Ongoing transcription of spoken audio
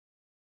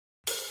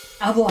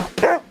Agua.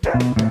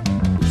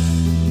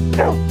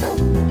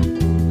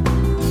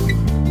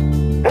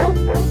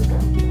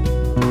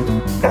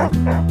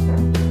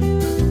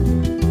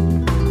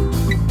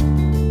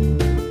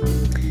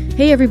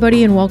 Hey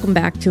everybody, and welcome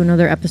back to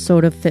another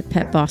episode of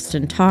FitPet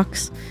Boston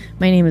Talks.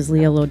 My name is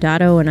Leah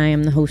Lodato and I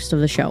am the host of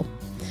the show.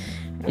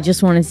 I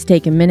just wanted to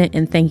take a minute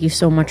and thank you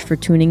so much for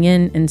tuning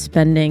in and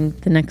spending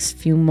the next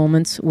few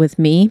moments with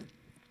me.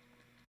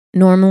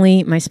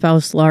 Normally, my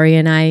spouse Laurie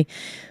and I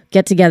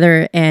get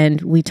together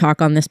and we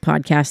talk on this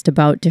podcast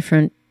about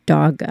different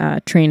dog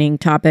training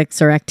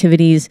topics or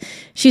activities.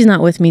 She's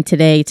not with me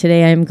today.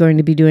 Today I'm going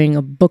to be doing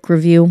a book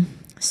review.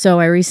 So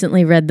I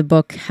recently read the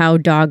book How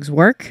Dogs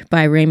Work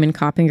by Raymond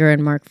Coppinger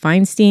and Mark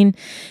Feinstein,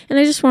 and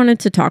I just wanted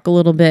to talk a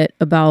little bit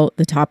about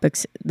the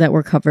topics that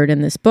were covered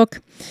in this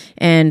book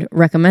and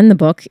recommend the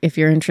book if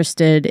you're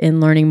interested in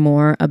learning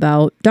more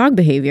about dog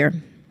behavior.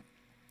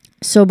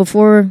 So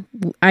before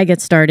I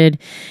get started,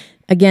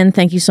 again,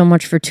 thank you so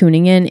much for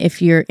tuning in.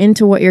 If you're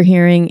into what you're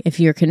hearing, if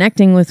you're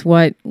connecting with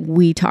what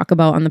we talk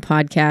about on the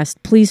podcast,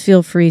 please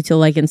feel free to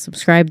like and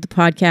subscribe to the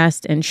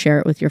podcast and share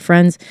it with your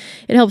friends.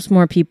 It helps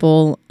more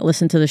people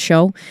listen to the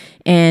show.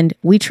 And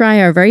we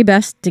try our very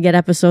best to get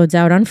episodes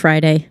out on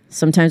Friday.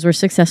 Sometimes we're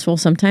successful,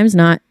 sometimes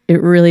not.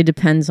 It really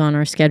depends on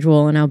our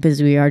schedule and how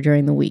busy we are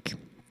during the week.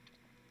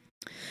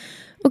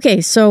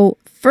 Okay, so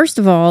first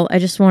of all, I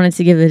just wanted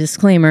to give a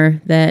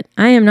disclaimer that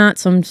I am not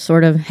some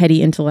sort of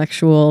heady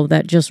intellectual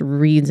that just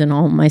reads in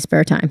all my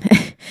spare time.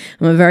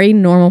 I'm a very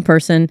normal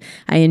person.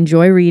 I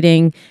enjoy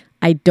reading.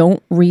 I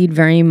don't read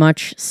very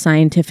much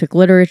scientific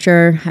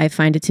literature. I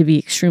find it to be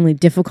extremely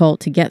difficult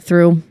to get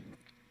through.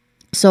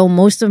 So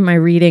most of my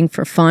reading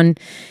for fun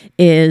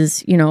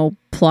is,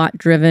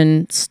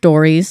 plot-driven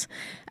stories.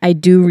 I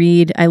do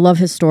read, I love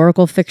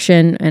historical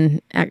fiction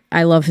and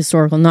I love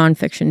historical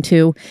nonfiction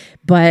too,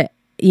 but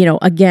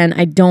again,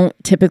 I don't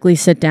typically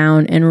sit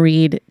down and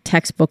read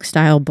textbook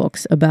style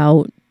books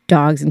about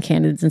dogs and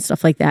canids and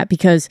stuff like that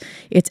because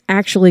it's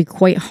actually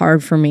quite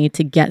hard for me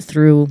to get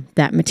through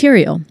that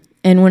material.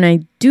 And when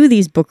I do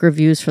these book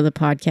reviews for the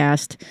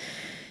podcast,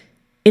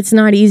 it's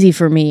not easy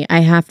for me.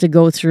 I have to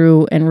go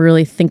through and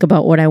really think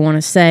about what I want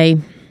to say,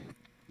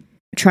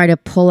 try to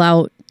pull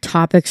out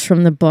topics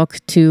from the book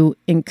to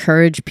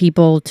encourage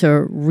people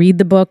to read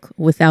the book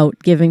without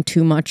giving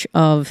too much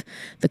of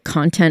the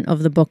content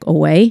of the book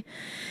away.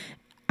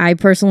 I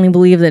personally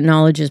believe that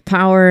knowledge is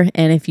power,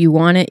 and if you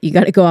want it, you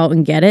got to go out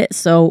and get it.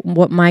 So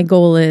what my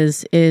goal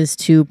is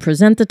to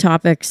present the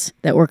topics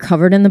that were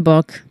covered in the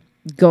book,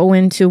 go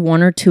into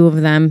one or two of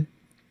them,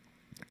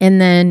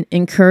 and then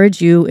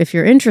encourage you, if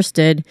you're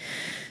interested,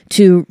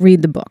 to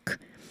read the book.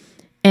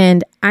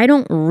 And I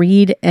don't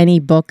read any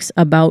books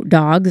about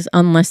dogs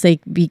unless they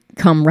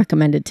become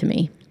recommended to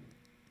me.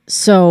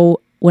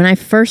 So when I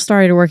first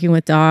started working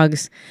with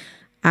dogs,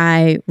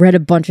 I read a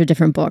bunch of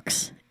different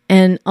books,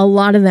 and a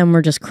lot of them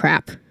were just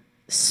crap.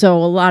 So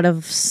a lot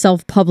of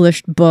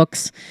self-published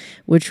books,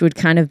 which would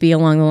kind of be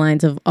along the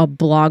lines of a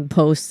blog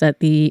post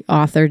that the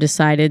author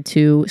decided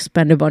to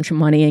spend a bunch of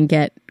money and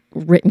get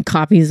written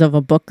copies of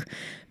a book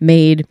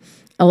made.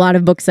 A lot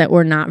of books that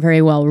were not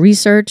very well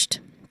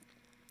researched.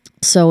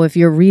 So if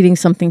you're reading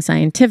something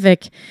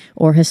scientific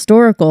or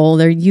historical,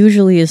 there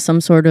usually is some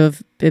sort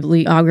of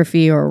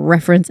bibliography or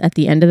reference at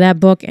the end of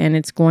that book, and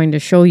it's going to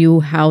show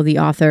you how the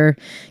author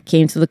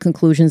came to the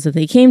conclusions that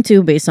they came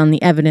to based on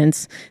the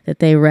evidence that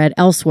they read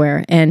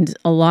elsewhere. And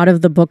a lot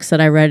of the books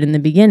that I read in the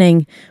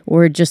beginning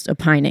were just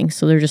opining.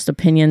 So they're just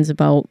opinions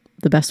about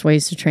the best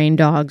ways to train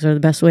dogs or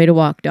the best way to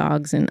walk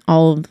dogs and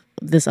all of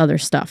this other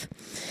stuff.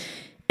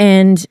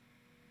 And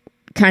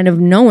kind of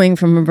knowing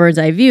from a bird's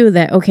eye view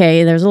that,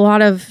 okay, there's a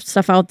lot of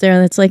stuff out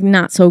there that's like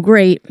not so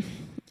great,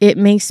 it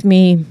makes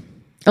me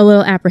a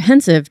little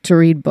apprehensive to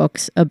read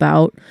books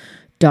about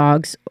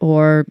dogs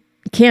or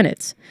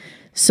canids.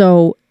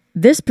 So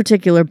this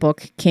particular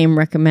book came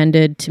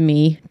recommended to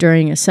me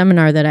during a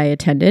seminar that I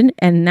attended,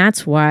 and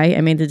that's why I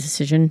made the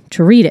decision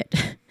to read it.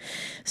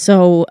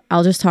 So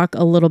I'll just talk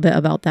a little bit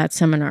about that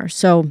seminar.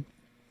 So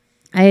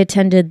I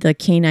attended the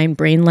Canine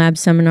Brain Lab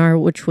seminar,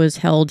 which was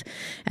held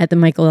at the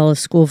Michael Ellis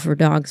School for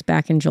Dogs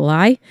back in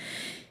July.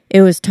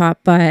 It was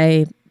taught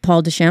by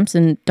Paul Deschamps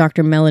and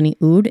Dr. Melanie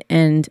Oud,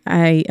 and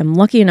I am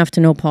lucky enough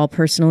to know Paul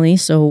personally,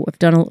 so I've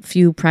done a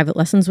few private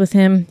lessons with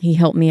him. He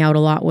helped me out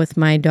a lot with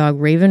my dog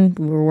Raven.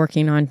 We were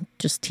working on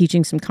just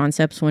teaching some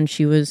concepts when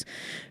she was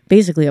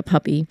basically a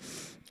puppy.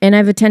 And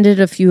I've attended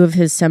a few of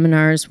his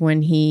seminars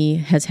when he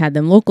has had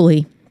them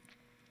locally.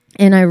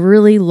 And I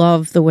really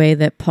love the way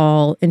that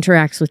Paul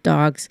interacts with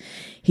dogs.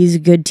 He's a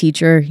good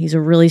teacher. He's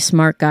a really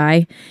smart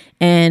guy.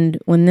 And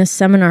when this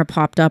seminar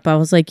popped up, I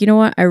was like, you know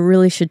what? I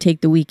really should take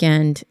the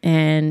weekend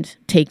and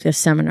take this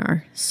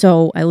seminar.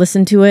 So I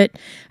listened to it.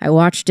 I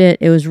watched it.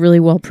 It was really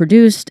well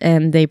produced,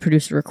 and they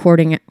produced a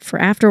recording for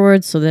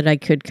afterwards so that I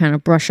could kind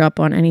of brush up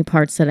on any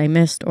parts that I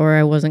missed or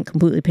I wasn't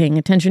completely paying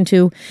attention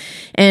to.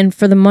 And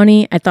for the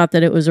money, I thought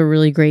that it was a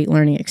really great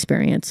learning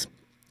experience.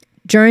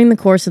 During the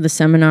course of the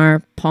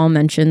seminar, Paul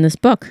mentioned this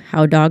book,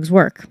 How Dogs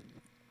Work.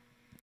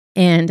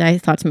 And I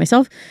thought to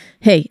myself,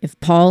 hey, if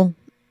Paul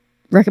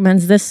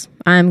recommends this,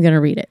 I'm going to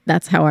read it.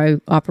 That's how I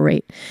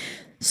operate.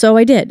 So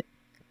I did.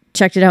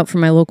 Checked it out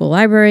from my local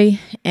library,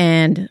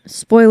 and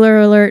spoiler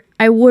alert,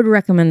 I would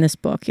recommend this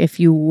book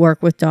if you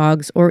work with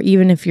dogs or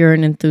even if you're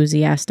an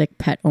enthusiastic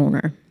pet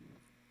owner.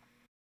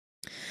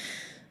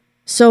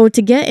 So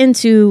to get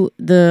into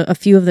a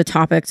few of the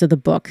topics of the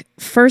book,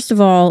 first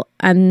of all,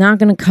 I'm not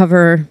going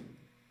to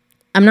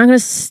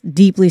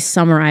deeply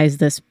summarize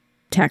this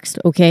text,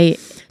 okay?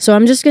 So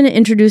I'm just going to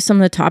introduce some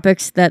of the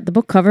topics that the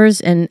book covers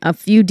and a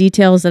few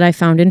details that I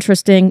found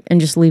interesting and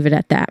just leave it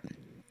at that.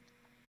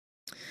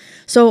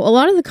 So a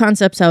lot of the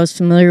concepts I was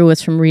familiar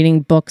with from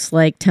reading books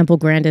like Temple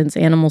Grandin's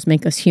Animals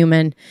Make Us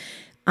Human.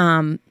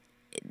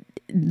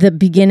 The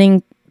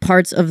beginning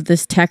parts of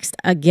this text,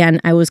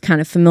 again, I was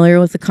kind of familiar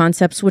with the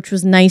concepts, which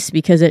was nice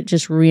because it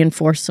just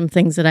reinforced some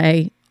things that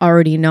I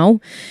already know.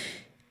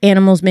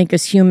 Animals Make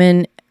Us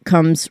Human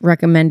comes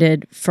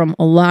recommended from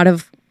a lot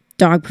of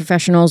dog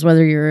professionals,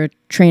 whether you're a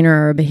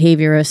trainer or a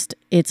behaviorist.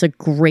 It's a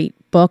great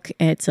book.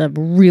 It's a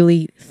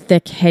really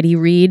thick, heady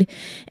read.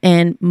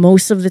 And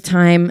most of the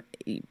time,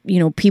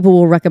 people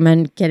will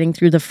recommend getting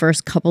through the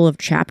first couple of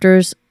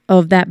chapters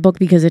of that book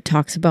because it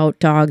talks about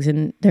dogs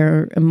and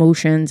their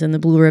emotions and the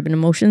blue ribbon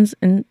emotions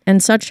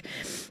and such.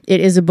 It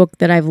is a book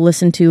that I've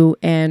listened to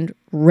and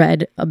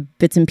read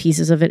bits and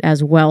pieces of it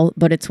as well,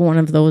 but it's one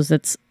of those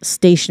that's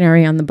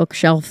stationary on the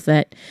bookshelf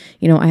that,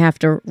 I have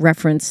to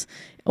reference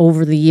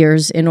over the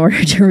years in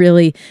order to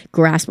really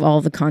grasp all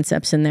of the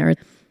concepts in there.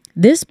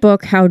 This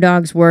book, How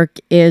Dogs Work,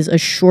 is a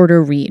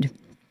shorter read.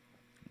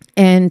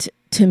 And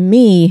to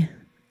me,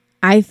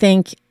 I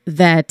think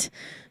that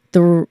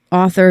the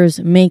authors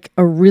make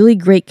a really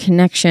great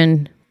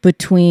connection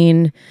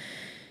between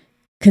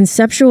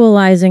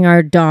conceptualizing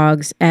our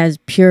dogs as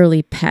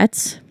purely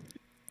pets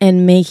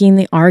and making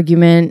the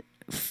argument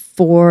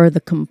for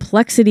the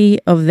complexity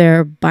of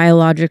their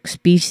biologic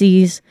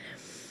species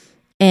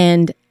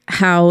and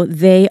how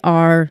they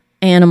are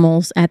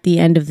animals at the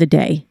end of the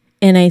day.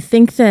 And I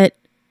think that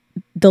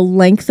the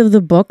length of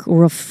the book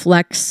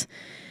reflects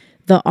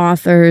the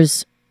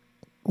author's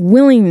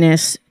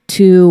willingness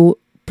to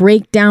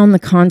break down the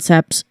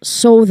concepts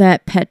so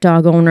that pet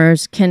dog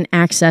owners can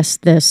access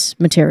this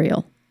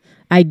material.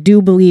 I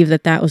do believe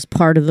that that was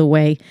part of the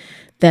way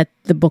that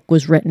the book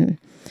was written,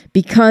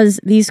 because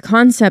these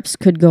concepts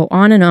could go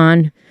on and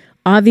on.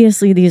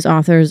 Obviously, these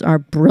authors are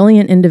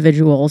brilliant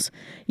individuals,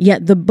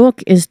 yet the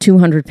book is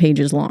 200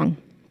 pages long.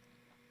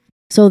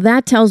 So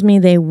that tells me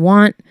they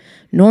want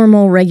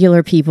normal,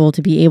 regular people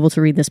to be able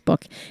to read this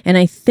book. And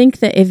I think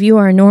that if you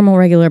are a normal,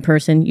 regular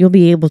person, you'll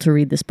be able to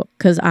read this book,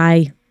 because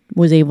I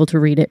was able to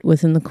read it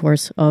within the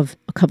course of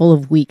a couple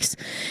of weeks,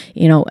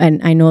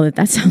 and I know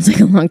that sounds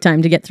like a long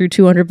time to get through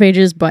 200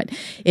 pages, but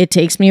it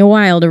takes me a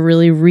while to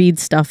really read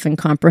stuff and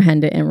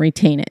comprehend it and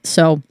retain it.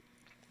 So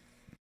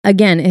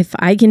again, if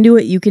I can do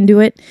it, you can do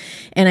it.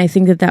 And I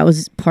think that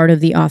was part of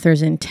the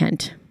author's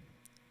intent.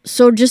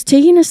 So just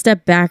taking a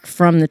step back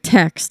from the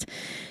text,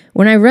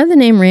 when I read the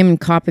name Raymond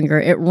Coppinger,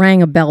 it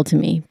rang a bell to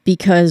me,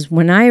 because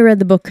when I read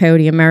the book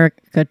Coyote America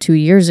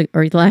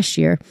last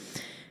year,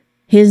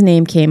 his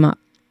name came up.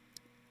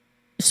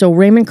 So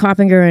Raymond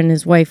Coppinger and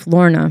his wife,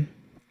 Lorna,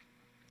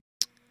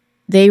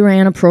 they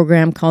ran a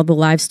program called the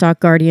Livestock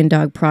Guardian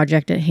Dog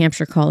Project at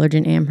Hampshire College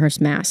in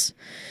Amherst, Mass.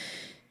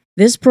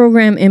 This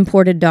program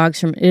imported dogs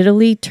from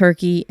Italy,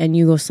 Turkey, and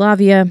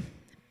Yugoslavia,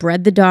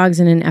 bred the dogs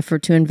in an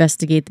effort to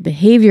investigate the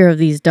behavior of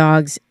these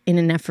dogs in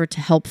an effort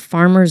to help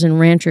farmers and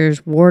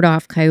ranchers ward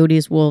off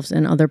coyotes, wolves,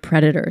 and other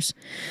predators.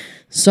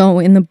 So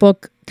in the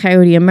book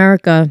Coyote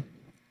America,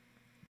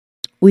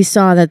 we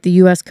saw that the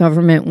U.S.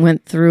 government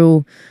went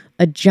through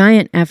a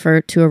giant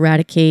effort to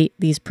eradicate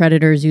these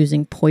predators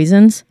using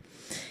poisons.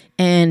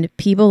 And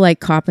people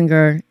like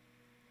Coppinger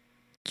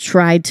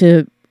tried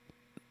to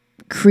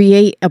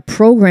create a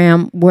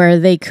program where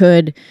they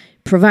could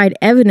provide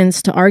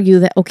evidence to argue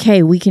that,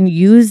 okay, we can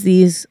use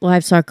these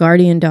livestock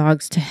guardian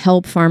dogs to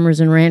help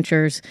farmers and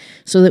ranchers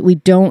so that we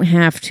don't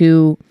have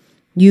to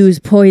use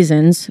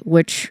poisons,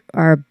 which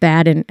are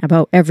bad in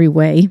about every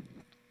way,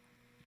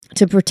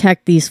 to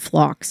protect these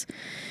flocks.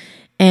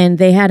 And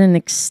they had an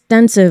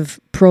extensive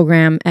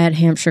program at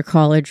Hampshire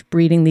College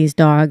breeding these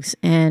dogs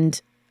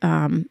and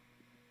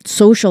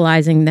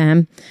socializing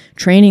them,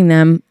 training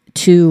them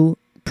to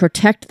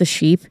protect the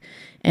sheep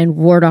and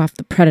ward off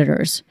the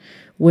predators,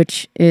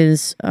 which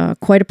is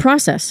quite a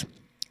process.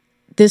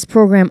 This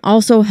program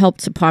also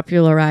helped to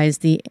popularize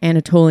the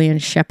Anatolian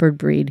Shepherd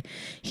breed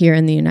here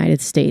in the United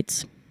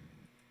States.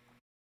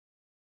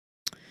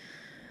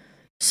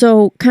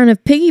 So kind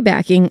of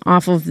piggybacking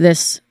off of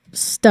this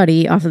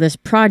study, off of this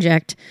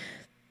project,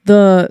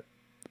 the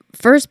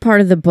first part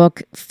of the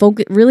book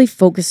really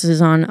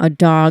focuses on a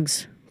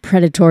dog's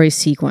predatory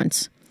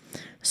sequence.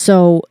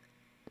 So,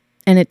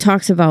 and it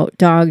talks about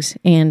dogs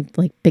and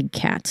like big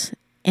cats.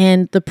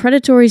 And the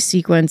predatory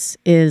sequence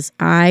is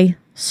eye,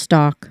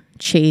 stalk,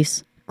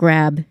 chase,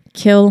 grab,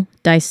 kill,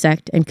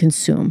 dissect, and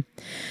consume.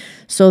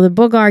 So the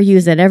book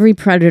argues that every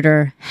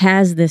predator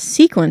has this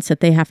sequence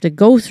that they have to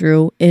go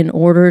through in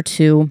order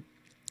to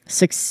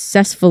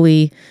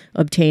successfully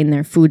obtain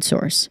their food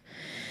source.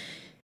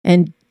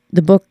 And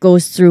the book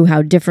goes through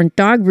how different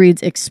dog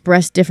breeds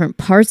express different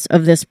parts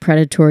of this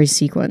predatory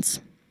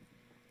sequence.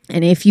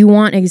 And if you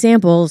want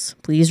examples,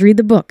 please read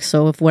the book.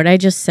 So if what I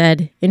just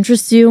said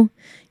interests you,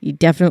 you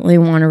definitely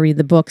want to read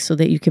the book so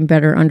that you can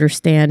better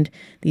understand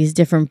these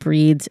different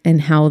breeds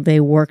and how they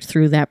work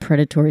through that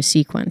predatory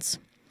sequence.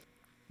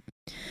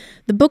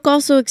 The book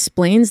also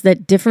explains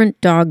that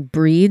different dog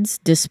breeds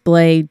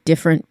display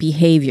different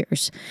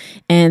behaviors,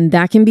 and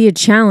that can be a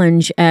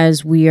challenge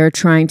as we are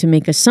trying to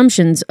make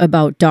assumptions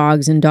about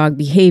dogs and dog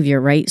behavior,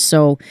 right?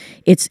 So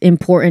it's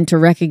important to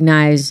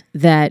recognize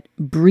that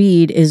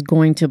breed is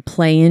going to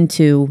play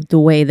into the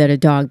way that a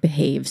dog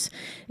behaves.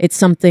 It's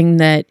something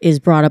that is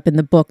brought up in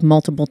the book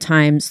multiple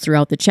times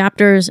throughout the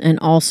chapters and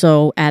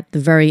also at the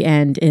very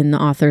end in the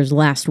author's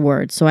last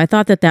words. So I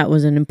thought that that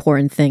was an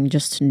important thing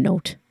just to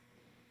note.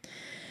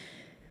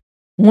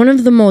 One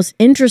of the most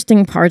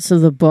interesting parts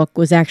of the book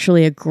was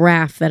actually a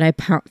graph that I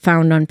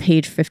found on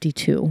page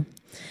 52.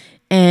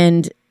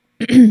 And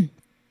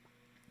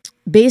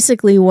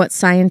basically what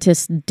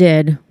scientists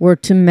did were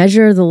to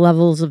measure the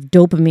levels of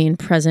dopamine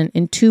present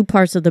in 2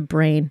 parts of the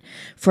brain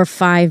for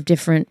 5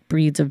 different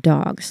breeds of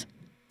dogs.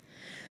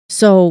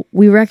 So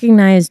we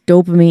recognize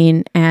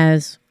dopamine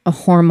as a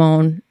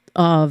hormone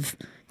of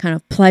kind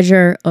of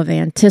pleasure, of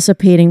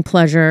anticipating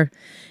pleasure.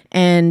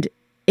 And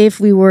if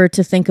we were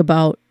to think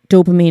about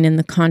dopamine in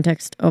the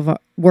context of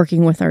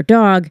working with our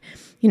dog,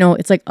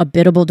 it's like a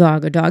biddable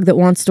dog, a dog that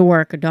wants to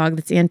work, a dog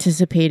that's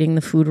anticipating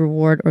the food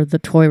reward or the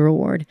toy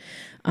reward,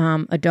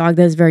 a dog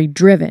that's very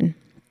driven.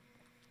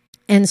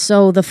 And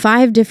so the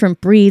 5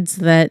 different breeds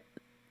that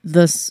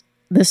this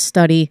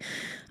study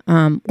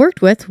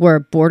worked with were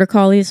Border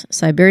Collies,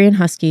 Siberian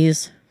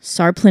Huskies,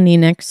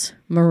 Sarplaninics,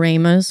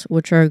 Maremas,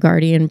 which are a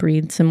guardian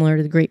breed similar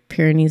to the Great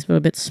Pyrenees but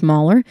a bit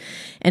smaller,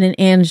 and an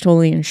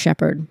Anatolian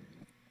Shepherd.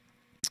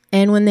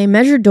 And when they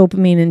measured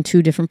dopamine in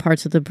 2 different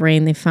parts of the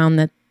brain, they found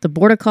that the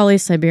Border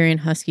Collies, Siberian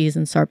Huskies,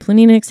 and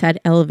Sarplaninics had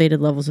elevated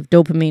levels of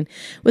dopamine,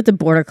 with the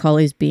Border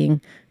Collies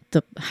being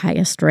the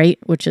highest, right?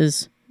 Which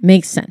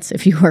makes sense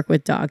if you work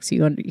with dogs.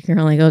 You're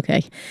like,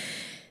 okay.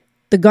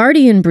 The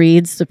guardian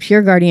breeds, the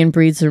pure guardian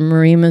breeds, the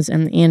Maremas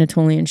and the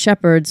Anatolian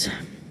Shepherds,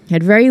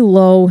 had very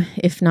low,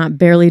 if not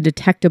barely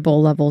detectable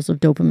levels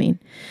of dopamine.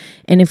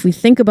 And if we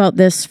think about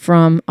this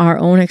from our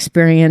own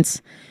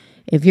experience,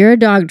 if you're a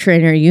dog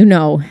trainer,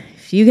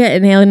 if you get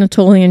an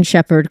Anatolian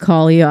Shepherd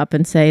call you up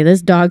and say,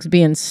 this dog's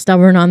being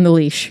stubborn on the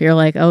leash, you're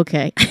like,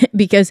 okay.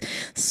 Because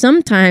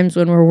sometimes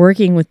when we're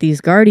working with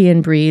these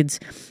guardian breeds,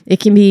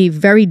 it can be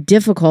very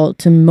difficult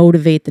to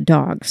motivate the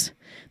dogs.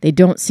 They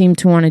don't seem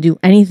to want to do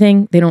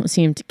anything. They don't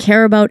seem to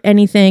care about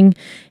anything.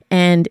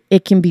 And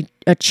it can be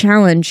a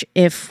challenge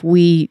if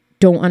we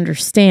don't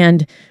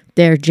understand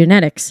their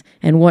genetics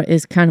and what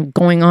is kind of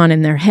going on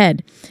in their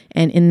head.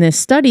 And in this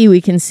study,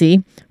 we can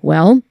see,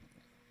 well,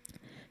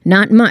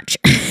 not much.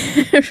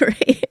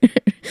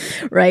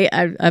 Right?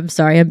 I'm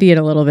sorry, I'm being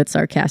a little bit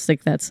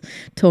sarcastic. That's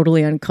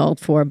totally uncalled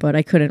for, but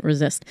I couldn't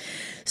resist.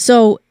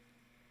 So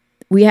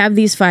we have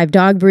these 5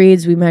 dog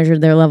breeds. We measured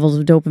their levels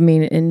of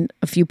dopamine in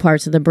a few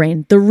parts of the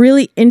brain. The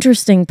really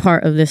interesting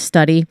part of this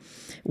study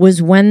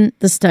was when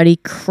the study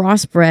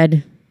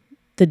crossbred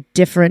the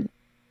different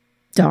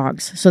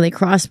dogs. So they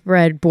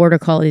crossbred Border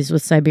Collies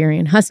with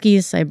Siberian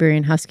Huskies,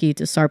 Siberian Husky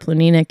to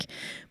Sarplaninic,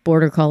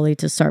 Border Collie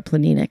to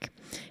Sarplaninic.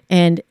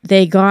 And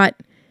they got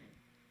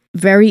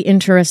very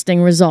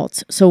interesting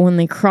results. So when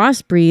they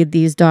crossbreed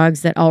these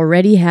dogs that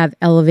already have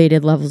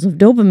elevated levels of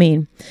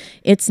dopamine,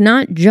 it's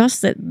not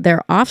just that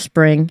their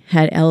offspring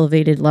had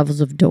elevated levels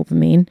of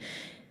dopamine.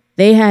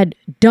 They had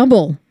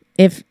double,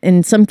 if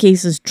in some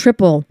cases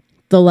triple,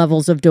 the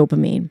levels of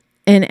dopamine.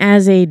 And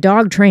as a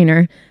dog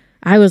trainer,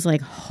 I was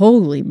like,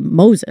 holy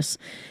Moses,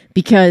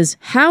 because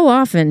how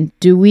often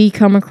do we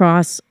come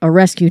across a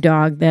rescue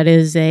dog that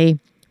is a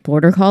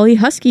Border Collie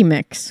Husky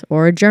mix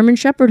or a German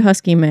Shepherd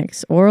Husky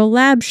mix or a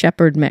Lab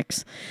Shepherd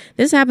mix?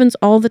 This happens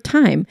all the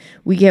time.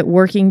 We get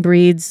working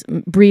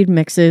breed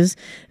mixes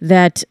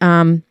that,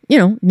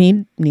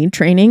 need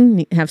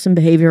training, have some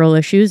behavioral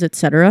issues,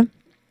 etc.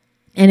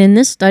 And in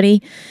this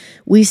study,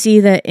 we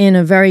see that in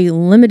a very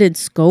limited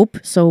scope,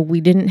 so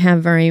we didn't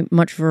have very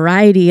much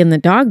variety in the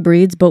dog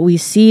breeds, but we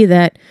see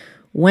that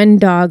when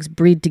dogs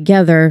breed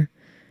together,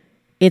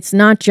 it's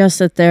not just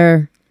that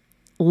their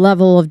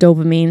level of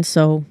dopamine,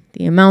 so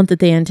the amount that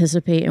they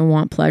anticipate and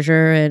want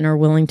pleasure and are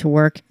willing to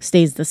work,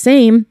 stays the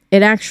same.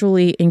 It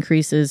actually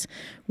increases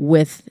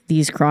with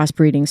these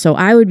crossbreeding. So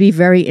I would be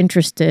very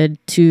interested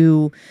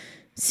to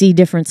see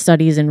different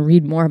studies and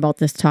read more about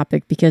this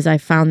topic, because I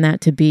found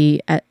that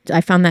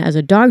as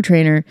a dog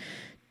trainer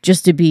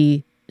just to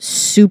be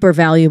super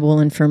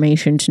valuable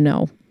information to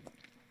know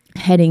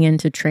heading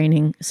into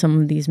training some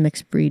of these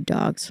mixed breed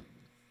dogs.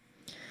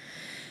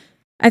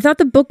 I thought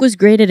the book was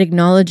great at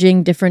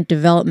acknowledging different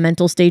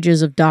developmental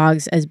stages of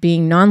dogs as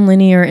being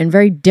nonlinear and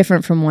very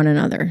different from one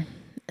another.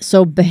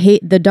 So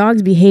the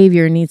dog's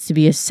behavior needs to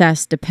be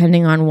assessed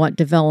depending on what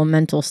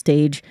developmental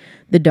stage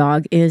the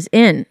dog is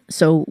in.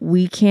 So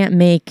we can't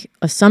make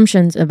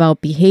assumptions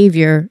about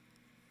behavior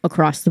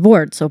across the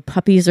board. So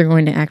puppies are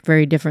going to act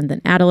very different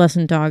than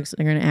adolescent dogs.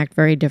 They're going to act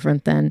very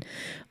different than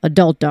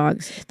adult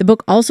dogs. The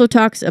book also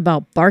talks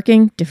about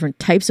barking, different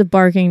types of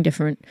barking,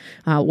 different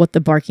what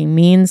the barking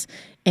means,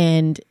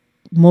 and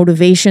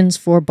motivations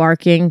for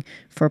barking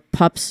for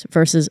pups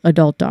versus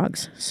adult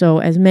dogs. So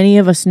as many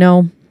of us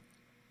know,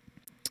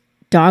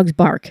 dogs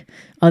bark.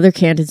 Other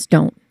canids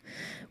don't.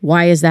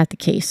 Why is that the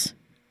case?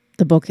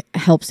 The book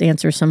helps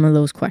answer some of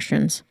those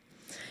questions.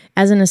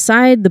 As an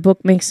aside, the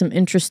book makes some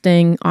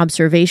interesting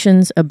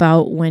observations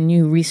about when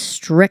you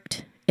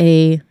restrict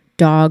a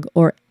dog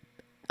or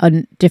a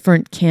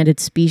different canid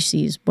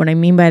species. What I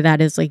mean by that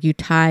is like you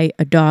tie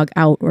a dog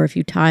out, or if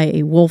you tie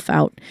a wolf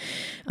out.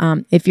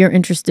 If you're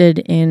interested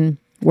in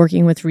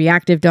working with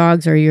reactive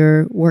dogs or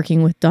you're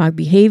working with dog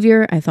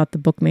behavior, I thought the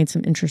book made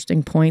some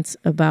interesting points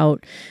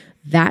about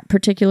that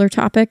particular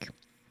topic.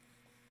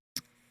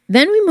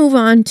 Then we move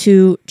on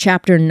to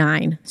chapter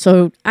 9.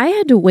 So I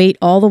had to wait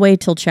all the way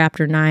till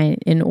chapter 9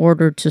 in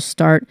order to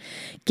start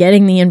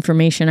getting the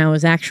information I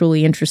was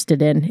actually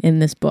interested in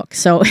this book.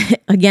 So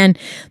again,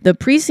 the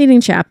preceding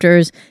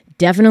chapters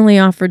definitely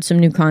offered some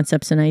new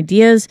concepts and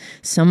ideas.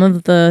 Some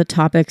of the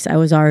topics I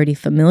was already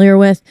familiar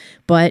with,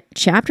 but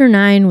chapter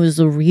 9 was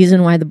the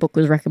reason why the book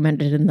was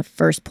recommended in the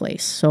first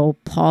place. So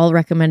Paul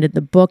recommended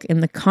the book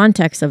in the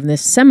context of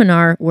this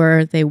seminar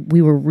where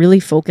we were really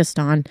focused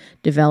on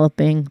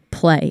developing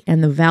play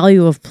and the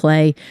value of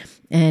play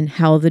and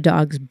how the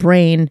dog's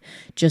brain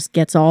just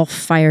gets all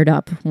fired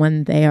up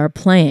when they are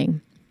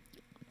playing.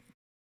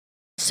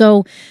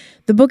 So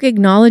the book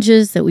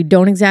acknowledges that we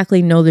don't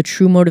exactly know the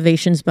true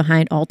motivations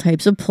behind all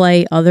types of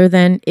play other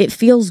than it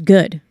feels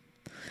good.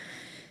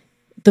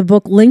 The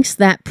book links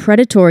that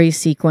predatory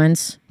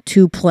sequence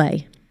to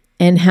play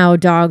and how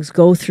dogs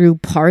go through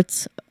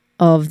parts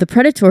of the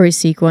predatory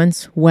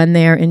sequence when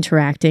they are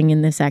interacting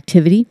in this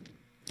activity.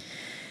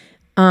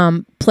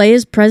 Play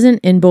is present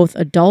in both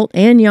adult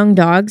and young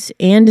dogs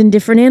and in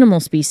different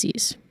animal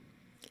species.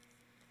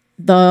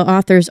 The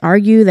authors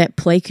argue that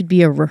play could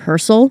be a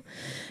rehearsal,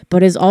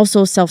 but is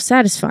also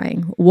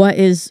self-satisfying. What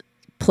is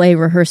play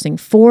rehearsing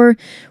for?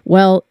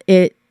 Well,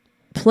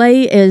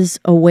 play is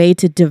a way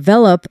to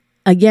develop,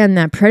 again,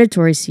 that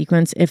predatory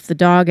sequence if the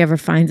dog ever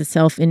finds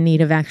itself in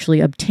need of actually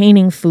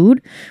obtaining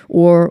food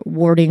or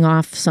warding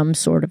off some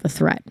sort of a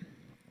threat.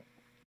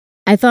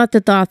 I thought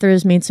that the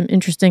authors made some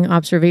interesting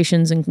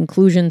observations and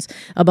conclusions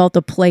about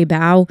the play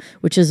bow,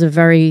 which is a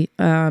very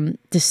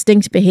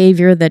distinct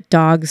behavior that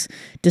dogs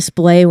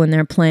display when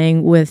they're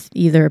playing with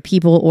either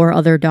people or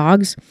other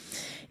dogs.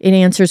 It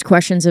answers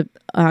questions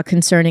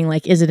concerning,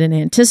 like, is it an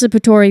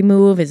anticipatory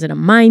move? Is it a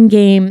mind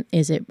game?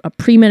 Is it a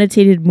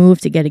premeditated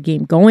move to get a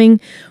game going?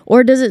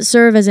 Or does it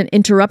serve as an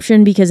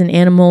interruption because an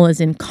animal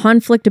is in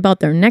conflict about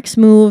their next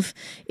move?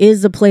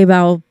 Is the play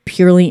bow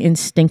purely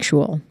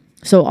instinctual?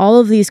 So all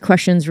of these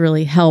questions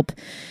really help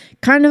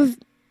kind of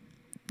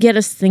get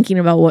us thinking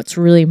about what's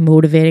really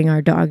motivating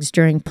our dogs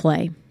during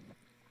play.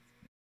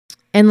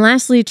 And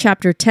lastly,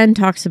 chapter 10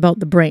 talks about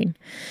the brain.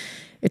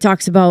 It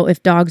talks about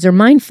if dogs are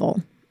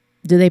mindful.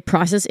 Do they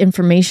process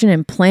information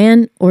and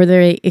plan, or are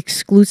they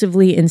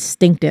exclusively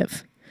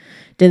instinctive?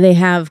 Do they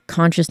have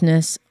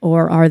consciousness,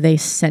 or are they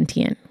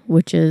sentient?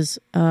 Which is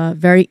a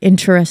very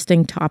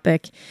interesting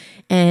topic.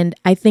 And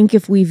I think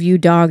if we view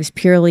dogs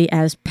purely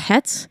as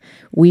pets,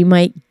 we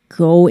might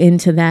go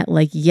into that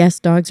like, yes,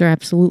 dogs are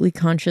absolutely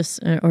conscious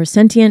or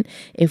sentient.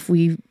 If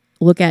we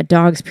look at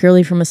dogs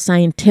purely from a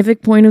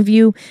scientific point of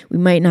view, we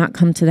might not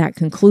come to that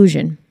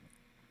conclusion.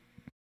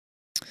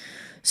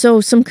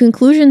 So some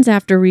conclusions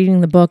after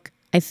reading the book.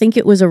 I think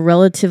it was a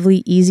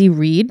relatively easy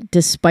read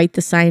despite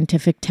the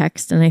scientific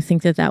text, and I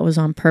think that was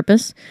on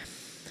purpose.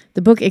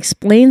 The book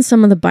explains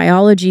some of the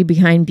biology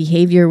behind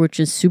behavior, which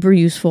is super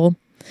useful.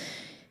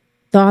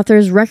 The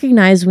authors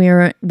recognize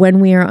when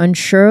we are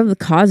unsure of the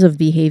cause of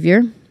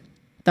behavior.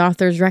 The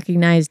authors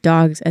recognize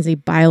dogs as a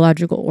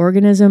biological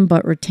organism,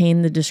 but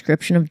retain the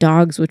description of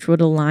dogs which would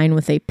align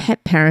with a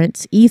pet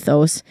parent's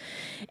ethos.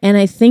 And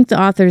I think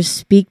the authors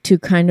speak to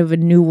kind of a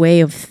new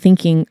way of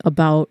thinking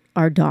about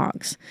our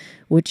dogs,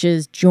 which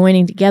is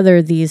joining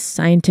together these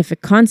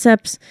scientific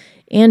concepts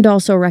and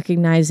also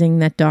recognizing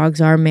that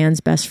dogs are man's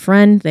best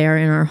friend. They are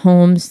in our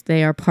homes.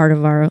 They are part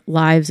of our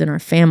lives and our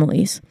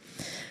families.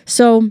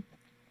 So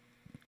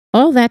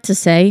all that to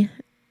say,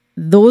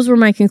 those were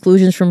my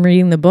conclusions from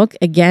reading the book.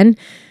 Again,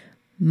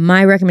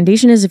 my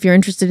recommendation is if you're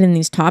interested in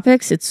these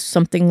topics, it's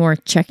something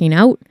worth checking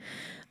out.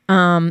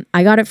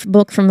 I got a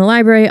book from the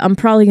library. I'm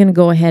probably going to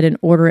go ahead and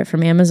order it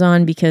from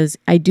Amazon because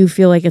I do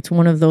feel like it's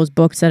one of those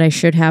books that I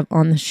should have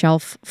on the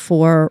shelf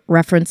for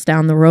reference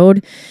down the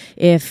road.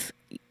 If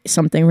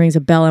something rings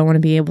a bell, I want to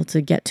be able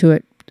to get to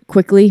it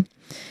quickly.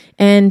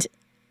 And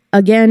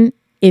again,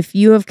 if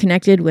you have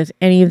connected with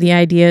any of the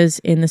ideas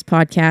in this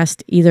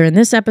podcast, either in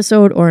this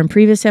episode or in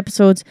previous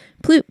episodes,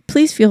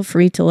 please feel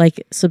free to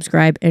like,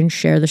 subscribe, and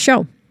share the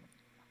show.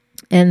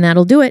 And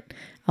that'll do it.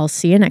 I'll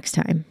see you next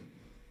time.